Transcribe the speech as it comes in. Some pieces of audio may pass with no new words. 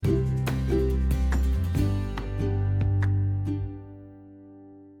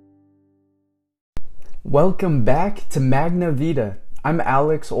Welcome back to Magna Vita. I'm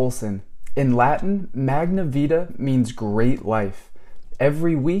Alex Olson. In Latin, Magna Vita means great life.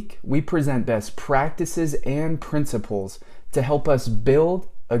 Every week, we present best practices and principles to help us build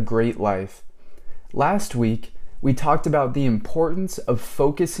a great life. Last week, we talked about the importance of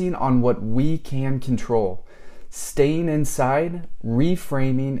focusing on what we can control, staying inside,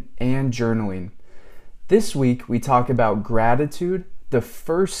 reframing, and journaling. This week, we talk about gratitude, the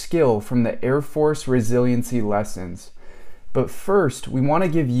first skill from the Air Force resiliency lessons. But first, we want to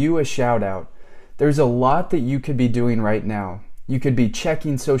give you a shout out. There's a lot that you could be doing right now. You could be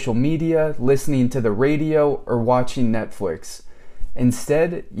checking social media, listening to the radio, or watching Netflix.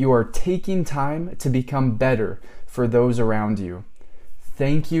 Instead, you are taking time to become better for those around you.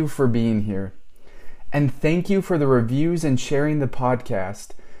 Thank you for being here. And thank you for the reviews and sharing the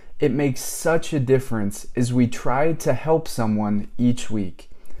podcast. It makes such a difference as we try to help someone each week.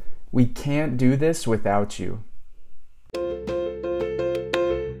 We can't do this without you.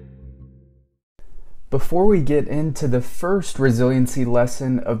 Before we get into the first resiliency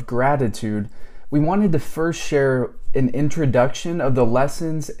lesson of gratitude, we wanted to first share an introduction of the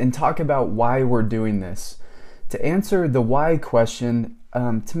lessons and talk about why we're doing this. To answer the why question,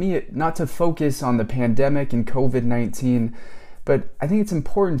 to me, not to focus on the pandemic and COVID-19, but I think it's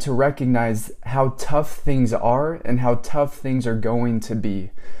important to recognize how tough things are and how tough things are going to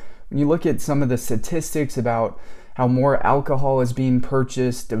be. When you look at some of the statistics about how more alcohol is being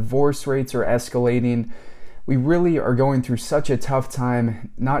purchased, divorce rates are escalating, we really are going through such a tough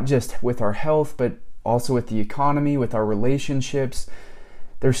time, not just with our health, but also with the economy, with our relationships.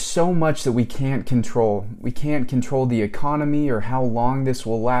 There's so much that we can't control. We can't control the economy or how long this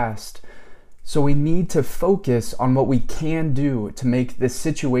will last. So we need to focus on what we can do to make this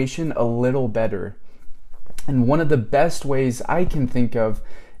situation a little better. And one of the best ways I can think of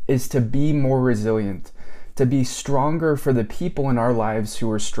is to be more resilient, to be stronger for the people in our lives who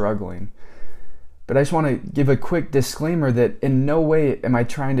are struggling. But I just want to give a quick disclaimer that in no way am I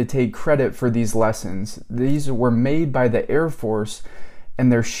trying to take credit for these lessons. These were made by the Air Force,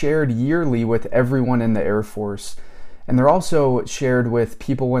 and they're shared yearly with everyone in the Air Force. And they're also shared with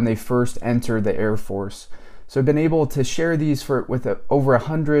people when they first enter the Air Force. So I've been able to share these with over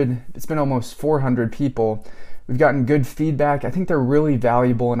 100, it's been almost 400 people. We've gotten good feedback. I think they're really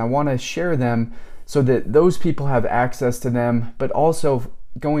valuable, and I want to share them so that those people have access to them. But also,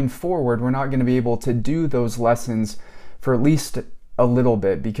 going forward, we're not going to be able to do those lessons for at least a little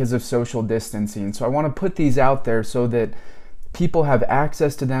bit because of social distancing. So I want to put these out there so that people have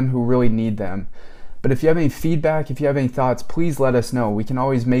access to them who really need them. But if you have any feedback, if you have any thoughts, please let us know. We can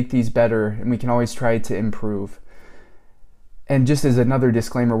always make these better, and we can always try to improve. And just as another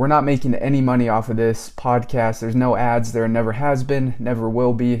disclaimer, we're not making any money off of this podcast. There's no ads. There never has been, never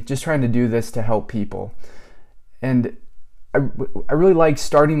will be. Just trying to do this to help people. And I really like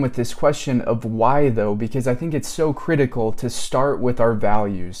starting with this question of why, though, because I think it's so critical to start with our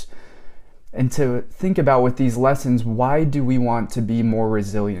values and to think about with these lessons, why do we want to be more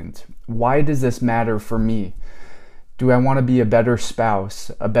resilient? Why does this matter for me? Do I want to be a better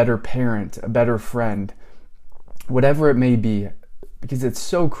spouse, a better parent, a better friend? Whatever it may be, because it's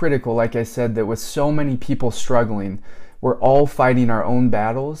so critical, like I said, that with so many people struggling, we're all fighting our own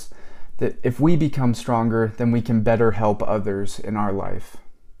battles, that if we become stronger, then we can better help others in our life.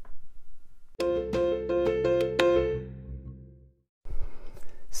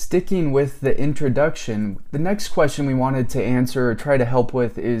 Sticking with the introduction, the next question we wanted to answer or try to help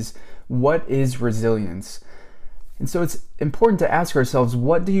with is, what is resilience? And so it's important to ask ourselves,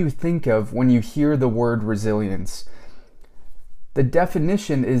 what do you think of when you hear the word resilience? The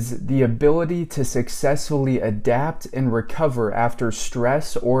definition is the ability to successfully adapt and recover after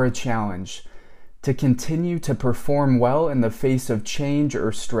stress or a challenge, to continue to perform well in the face of change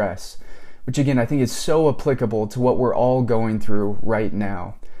or stress, which again I think is so applicable to what we're all going through right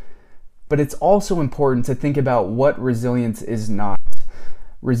now. But it's also important to think about what resilience is not.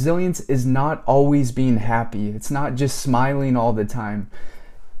 Resilience is not always being happy. It's not just smiling all the time.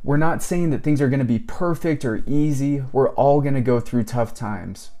 We're not saying that things are going to be perfect or easy. We're all going to go through tough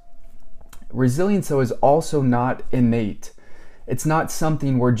times. Resilience, though, is also not innate. It's not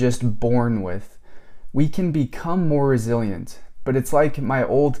something we're just born with. We can become more resilient. But it's like my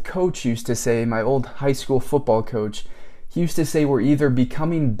old coach used to say, my old high school football coach, he used to say we're either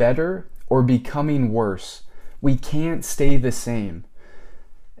becoming better or becoming worse. We can't stay the same.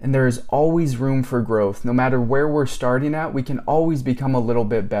 And there is always room for growth. No matter where we're starting at, we can always become a little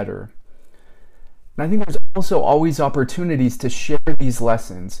bit better. And I think there's also always opportunities to share these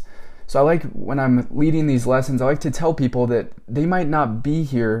lessons. So I like, when I'm leading these lessons, I like to tell people that they might not be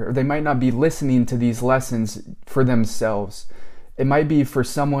here, or they might not be listening to these lessons for themselves. It might be for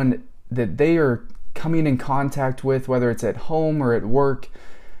someone that they are coming in contact with, whether it's at home or at work,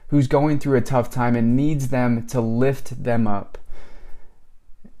 who's going through a tough time and needs them to lift them up.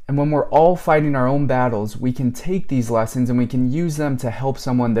 And when we're all fighting our own battles, we can take these lessons and we can use them to help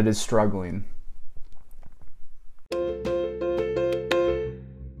someone that is struggling.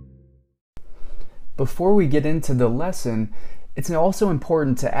 Before we get into the lesson, it's also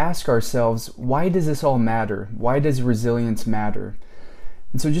important to ask ourselves, why does this all matter? Why does resilience matter?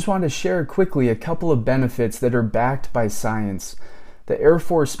 And so just wanted to share quickly a couple of benefits that are backed by science. The Air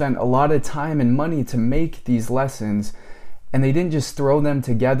Force spent a lot of time and money to make these lessons, and they didn't just throw them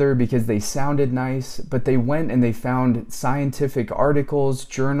together because they sounded nice, but they went and they found scientific articles,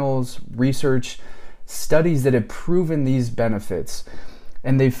 journals, research, studies that have proven these benefits.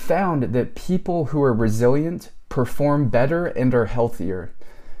 And they've found that people who are resilient perform better and are healthier.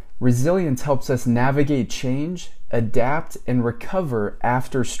 Resilience helps us navigate change, adapt, and recover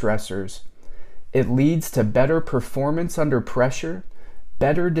after stressors. It leads to better performance under pressure,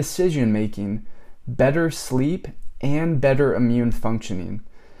 better decision making, better sleep, and better immune functioning.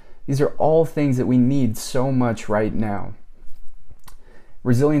 These are all things that we need so much right now.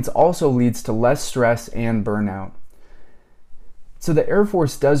 Resilience also leads to less stress and burnout. So the Air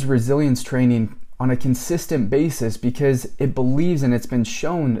Force does resilience training on a consistent basis because it believes, and it's been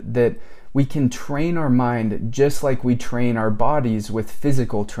shown, that we can train our mind just like we train our bodies with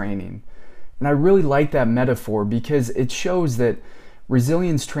physical training. And I really like that metaphor because it shows that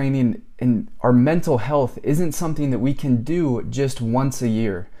resilience training in our mental health isn't something that we can do just once a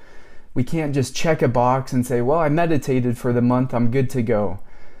year. We can't just check a box and say, well, I meditated for the month, I'm good to go.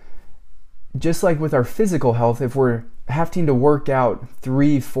 Just like with our physical health, if we're having to work out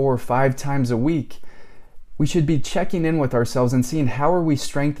 3, 4, 5 times a week, we should be checking in with ourselves and seeing how are we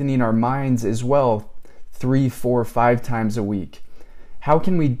strengthening our minds as well 3, 4, 5 times a week. How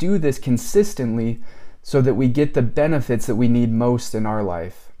can we do this consistently so that we get the benefits that we need most in our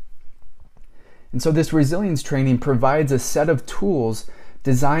life? And so this resilience training provides a set of tools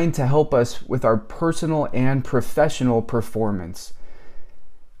designed to help us with our personal and professional performance.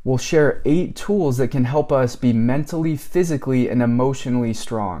 We'll share 8 tools that can help us be mentally, physically, and emotionally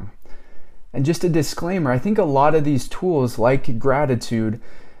strong. And just a disclaimer, I think a lot of these tools, like gratitude,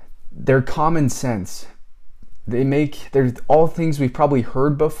 they're common sense. They're all things we've probably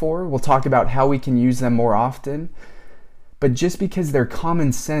heard before. We'll talk about how we can use them more often. But just because they're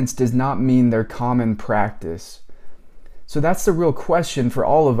common sense does not mean they're common practice. So that's the real question for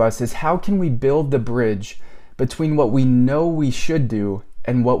all of us, is how can we build the bridge between what we know we should do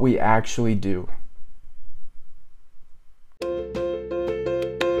and what we actually do?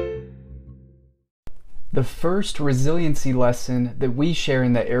 The first resiliency lesson that we share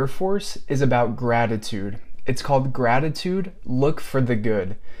in the Air Force is about gratitude. It's called Gratitude, Look for the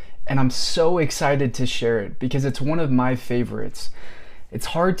Good. And I'm so excited to share it because it's one of my favorites. It's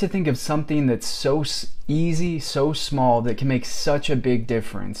hard to think of something that's so easy, so small, that can make such a big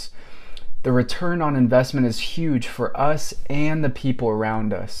difference. The return on investment is huge for us and the people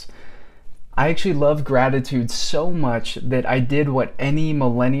around us. I actually love gratitude so much that I did what any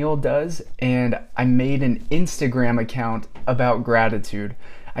millennial does, and I made an Instagram account about gratitude.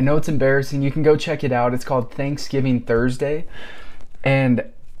 I know it's embarrassing. You can go check it out. It's called Thanksgiving Thursday. And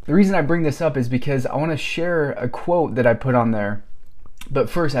the reason I bring this up is because I want to share a quote that I put on there. But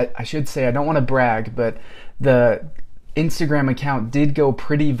first, I should say, I don't want to brag, but the Instagram account did go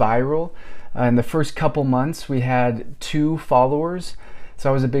pretty viral. In the first couple months, we had 2 followers. So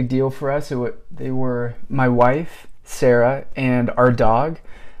that was a big deal for us. They were my wife, Sarah, and our dog.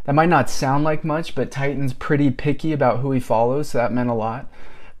 That might not sound like much, but Titan's pretty picky about who he follows, so that meant a lot.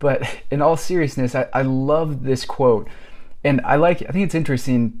 But in all seriousness, I love this quote. And I think it's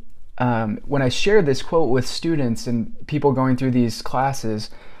interesting, when I share this quote with students and people going through these classes,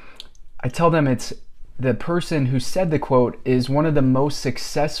 I tell them it's the person who said the quote is one of the most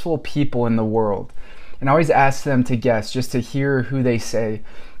successful people in the world. And I always ask them to guess, just to hear who they say.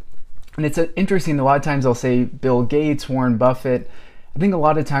 And it's interesting, a lot of times they'll say Bill Gates, Warren Buffett. I think a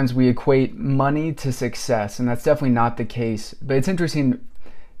lot of times we equate money to success, and that's definitely not the case. But it's interesting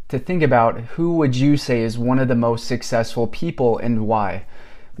to think about, who would you say is one of the most successful people and why?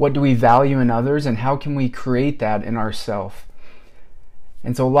 What do we value in others, and how can we create that in ourselves?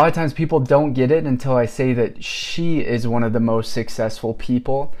 And so a lot of times people don't get it until I say that she is one of the most successful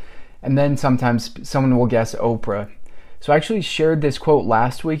people. And then sometimes someone will guess Oprah. So I actually shared this quote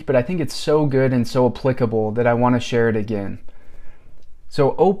last week, but I think it's so good and so applicable that I want to share it again.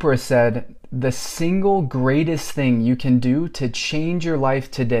 So Oprah said, the single greatest thing you can do to change your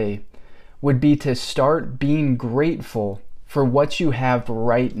life today would be to start being grateful for what you have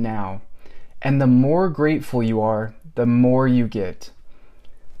right now. And the more grateful you are, the more you get.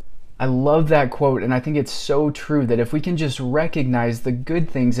 I love that quote, and I think it's so true that if we can just recognize the good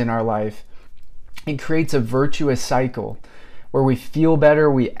things in our life, it creates a virtuous cycle where we feel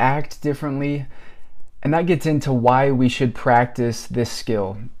better, we act differently, and that gets into why we should practice this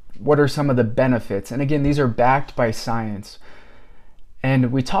skill. What are some of the benefits? And again, these are backed by science.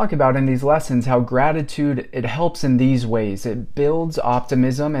 And we talk about in these lessons how gratitude, it helps in these ways. It builds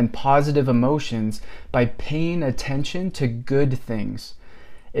optimism and positive emotions by paying attention to good things.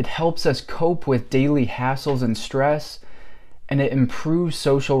 It helps us cope with daily hassles and stress, and it improves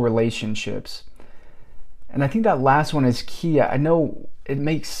social relationships. And I think that last one is key. I know it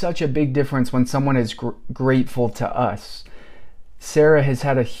makes such a big difference when someone is grateful to us. Sarah has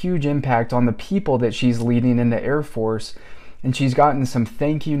had a huge impact on the people that she's leading in the Air Force, and she's gotten some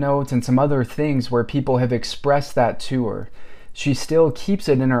thank you notes and some other things where people have expressed that to her. She still keeps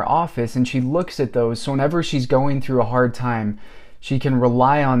it in her office, and she looks at those, so whenever she's going through a hard time, she can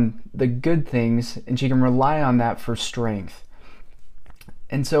rely on the good things, and she can rely on that for strength.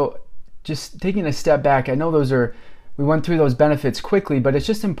 And so just taking a step back, I know we went through those benefits quickly, but it's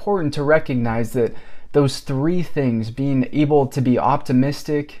just important to recognize that those three things, being able to be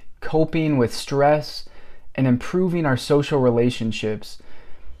optimistic, coping with stress, and improving our social relationships,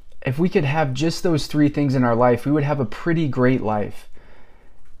 if we could have just those three things in our life, we would have a pretty great life.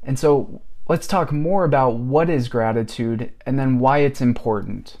 And so let's talk more about what is gratitude and then why it's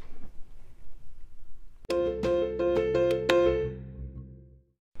important.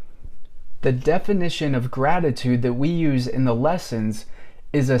 The definition of gratitude that we use in the lessons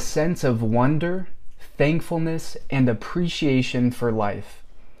is a sense of wonder, thankfulness, and appreciation for life.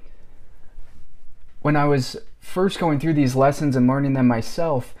 When I was first going through these lessons and learning them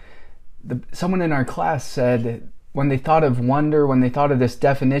myself, someone in our class said when they thought of wonder, when they thought of this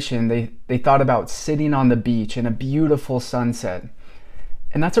definition, they thought about sitting on the beach in a beautiful sunset.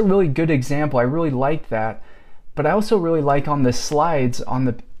 And that's a really good example. I really like that. But I also really like on the slides,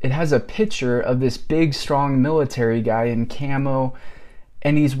 it has a picture of this big, strong military guy in camo,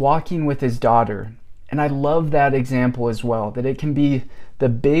 and he's walking with his daughter. And I love that example as well, that it can be the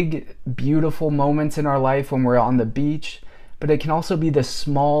big, beautiful moments in our life when we're on the beach, but it can also be the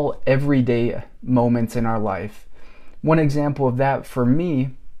small, everyday moments in our life. One example of that for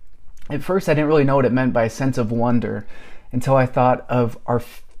me, at first I didn't really know what it meant by a sense of wonder until I thought of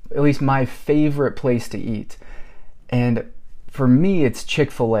at least my favorite place to eat. And for me, it's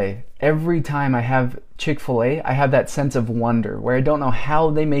Chick-fil-A. Every time I have Chick-fil-A, I have that sense of wonder where I don't know how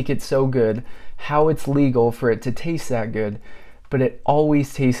they make it so good, how it's legal for it to taste that good, but it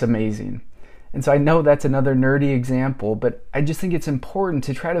always tastes amazing. And so I know that's another nerdy example, but I just think it's important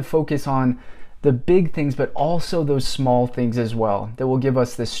to try to focus on the big things, but also those small things as well, that will give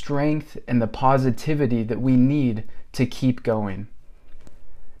us the strength and the positivity that we need to keep going.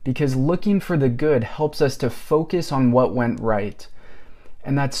 Because looking for the good helps us to focus on what went right.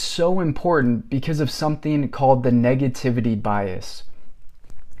 And that's so important because of something called the negativity bias.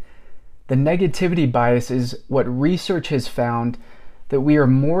 The negativity bias is what research has found that we are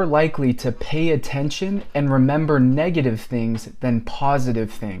more likely to pay attention and remember negative things than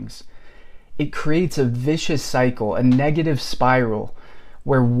positive things. It creates a vicious cycle, a negative spiral,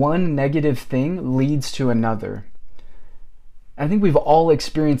 where one negative thing leads to another. I think we've all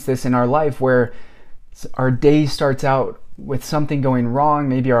experienced this in our life where our day starts out with something going wrong.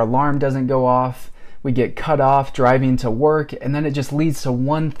 Maybe our alarm doesn't go off. We get cut off driving to work, and then it just leads to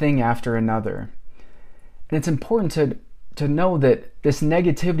one thing after another. And it's important to know that this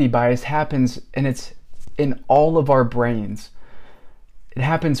negativity bias happens, and it's in all of our brains. It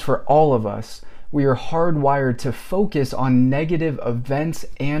happens for all of us. We are hardwired to focus on negative events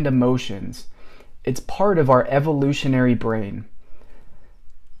and emotions. It's part of our evolutionary brain.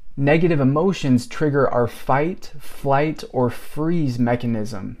 Negative emotions trigger our fight, flight, or freeze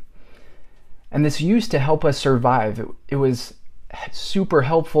mechanism. And this used to help us survive. It was super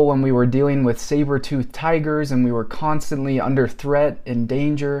helpful when we were dealing with saber-toothed tigers and we were constantly under threat and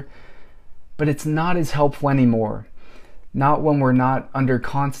danger. But it's not as helpful anymore. Not when we're not under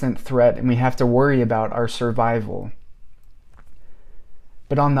constant threat and we have to worry about our survival.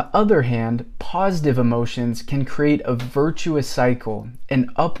 But on the other hand, positive emotions can create a virtuous cycle, an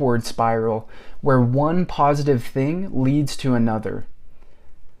upward spiral, where one positive thing leads to another.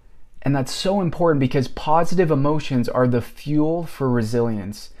 And that's so important because positive emotions are the fuel for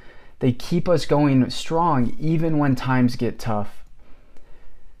resilience. They keep us going strong even when times get tough.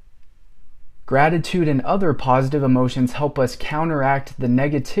 Gratitude and other positive emotions help us counteract the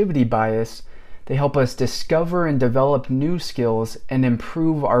negativity bias. They help us discover and develop new skills and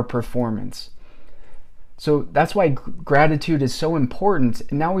improve our performance. So that's why gratitude is so important.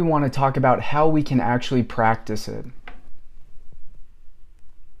 And now we want to talk about how we can actually practice it.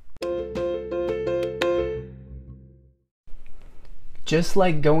 Just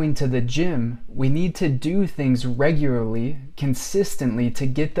like going to the gym, we need to do things regularly, consistently to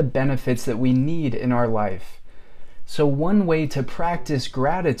get the benefits that we need in our life. So one way to practice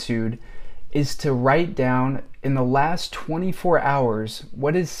gratitude is to write down in the last 24 hours,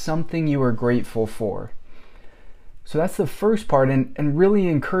 what is something you are grateful for? So that's the first part, and really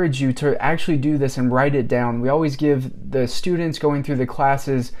encourage you to actually do this and write it down. We always give the students going through the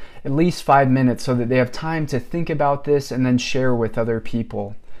classes at least 5 minutes so that they have time to think about this and then share with other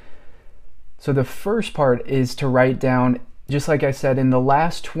people. So the first part is to write down, just like I said, in the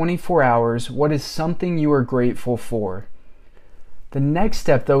last 24 hours, what is something you are grateful for? The next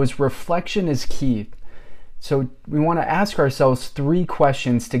step, though, is reflection is key. So we want to ask ourselves 3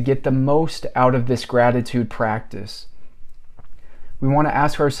 questions to get the most out of this gratitude practice. We want to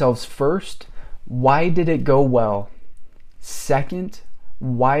ask ourselves first, why did it go well? Second,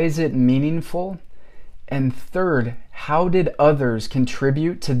 why is it meaningful? And third, how did others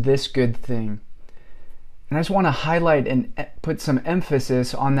contribute to this good thing? And I just want to highlight and put some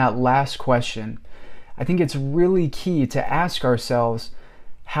emphasis on that last question. I think it's really key to ask ourselves,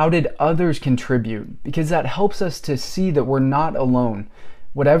 how did others contribute? Because that helps us to see that we're not alone.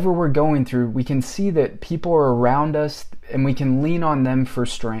 Whatever we're going through, we can see that people are around us and we can lean on them for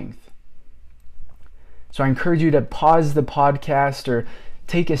strength. So I encourage you to pause the podcast or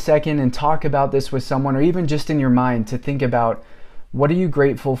take a second and talk about this with someone, or even just in your mind to think about, what are you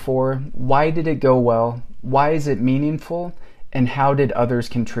grateful for? Why did it go well? Why is it meaningful? And how did others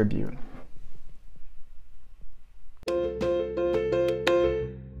contribute?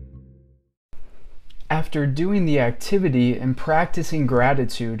 After doing the activity and practicing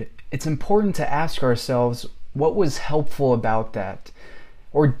gratitude, it's important to ask ourselves, what was helpful about that?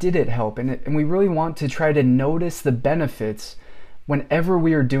 Or did it help? And we really want to try to notice the benefits whenever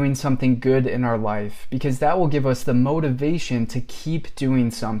we are doing something good in our life, because that will give us the motivation to keep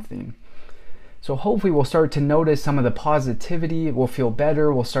doing something. So hopefully we'll start to notice some of the positivity, we'll feel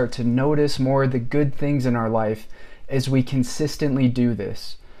better, we'll start to notice more of the good things in our life as we consistently do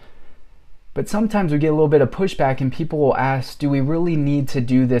this. But sometimes we get a little bit of pushback and people will ask, do we really need to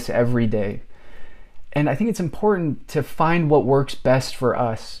do this every day? And I think it's important to find what works best for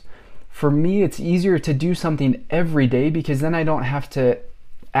us. For me, it's easier to do something every day because then I don't have to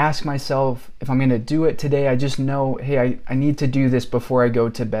ask myself if I'm going to do it today. I just know, hey, I need to do this before I go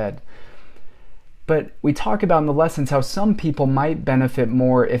to bed. But we talk about in the lessons how some people might benefit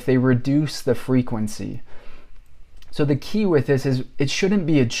more if they reduce the frequency. So the key with this is it shouldn't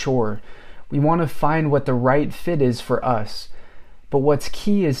be a chore. We want to find what the right fit is for us. But what's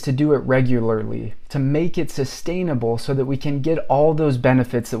key is to do it regularly, to make it sustainable so that we can get all those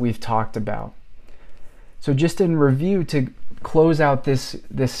benefits that we've talked about. So just in review, to close out this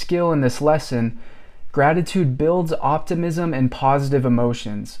skill and this lesson, gratitude builds optimism and positive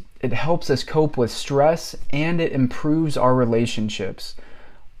emotions. It helps us cope with stress and it improves our relationships,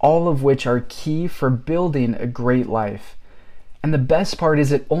 all of which are key for building a great life. And the best part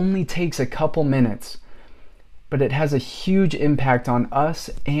is it only takes a couple minutes, but it has a huge impact on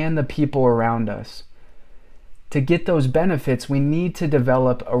us and the people around us. To get those benefits, we need to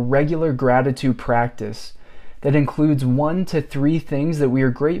develop a regular gratitude practice that includes 1 to 3 things that we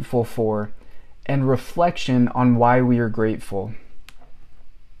are grateful for and reflection on why we are grateful.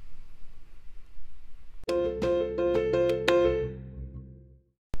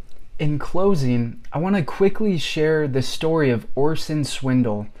 In closing, I want to quickly share the story of Orson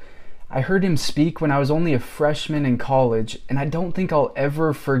Swindell. I heard him speak when I was only a freshman in college, and I don't think I'll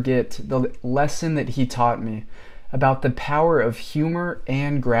ever forget the lesson that he taught me about the power of humor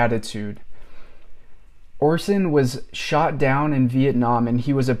and gratitude. Orson was shot down in Vietnam, and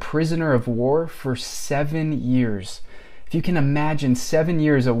he was a prisoner of war for 7 years. If you can imagine, 7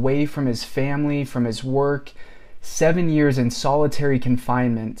 years away from his family, from his work, 7 years in solitary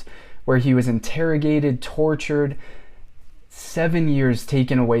confinement, where he was interrogated, tortured, 7 years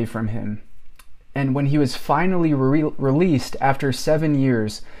taken away from him. And when he was finally released after 7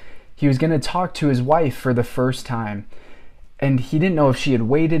 years, he was going to talk to his wife for the first time. And he didn't know if she had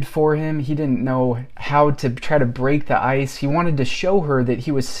waited for him. He didn't know how to try to break the ice. He wanted to show her that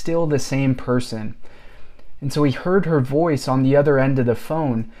he was still the same person. And so he heard her voice on the other end of the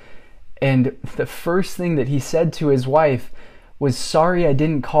phone. And the first thing that he said to his wife was sorry I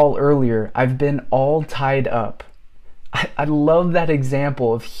didn't call earlier. I've been all tied up. I love that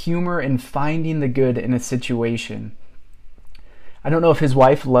example of humor and finding the good in a situation. I don't know if his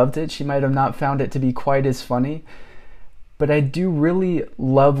wife loved it. She might have not found it to be quite as funny. But I do really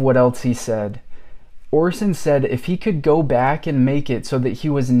love what else he said. Orson said if he could go back and make it so that he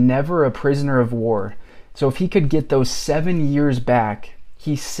was never a prisoner of war, so if he could get those 7 years back,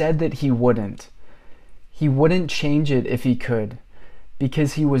 he said that he wouldn't. He wouldn't change it if he could,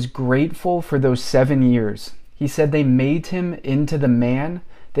 because he was grateful for those 7 years. He said they made him into the man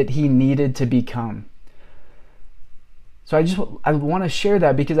that he needed to become. So I want to share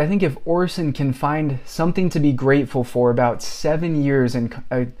that because I think if Orson can find something to be grateful for about 7 years in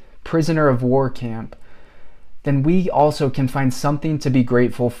a prisoner of war camp, then we also can find something to be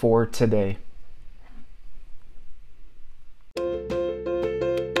grateful for today.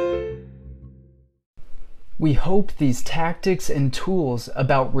 We hope these tactics and tools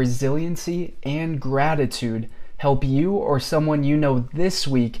about resiliency and gratitude help you or someone you know this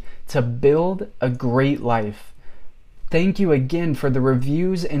week to build a great life. Thank you again for the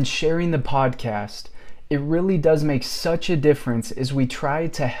reviews and sharing the podcast. It really does make such a difference as we try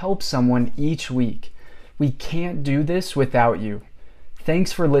to help someone each week. We can't do this without you.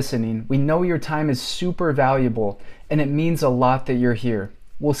 Thanks for listening. We know your time is super valuable, and it means a lot that you're here.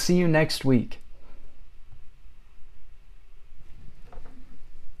 We'll see you next week.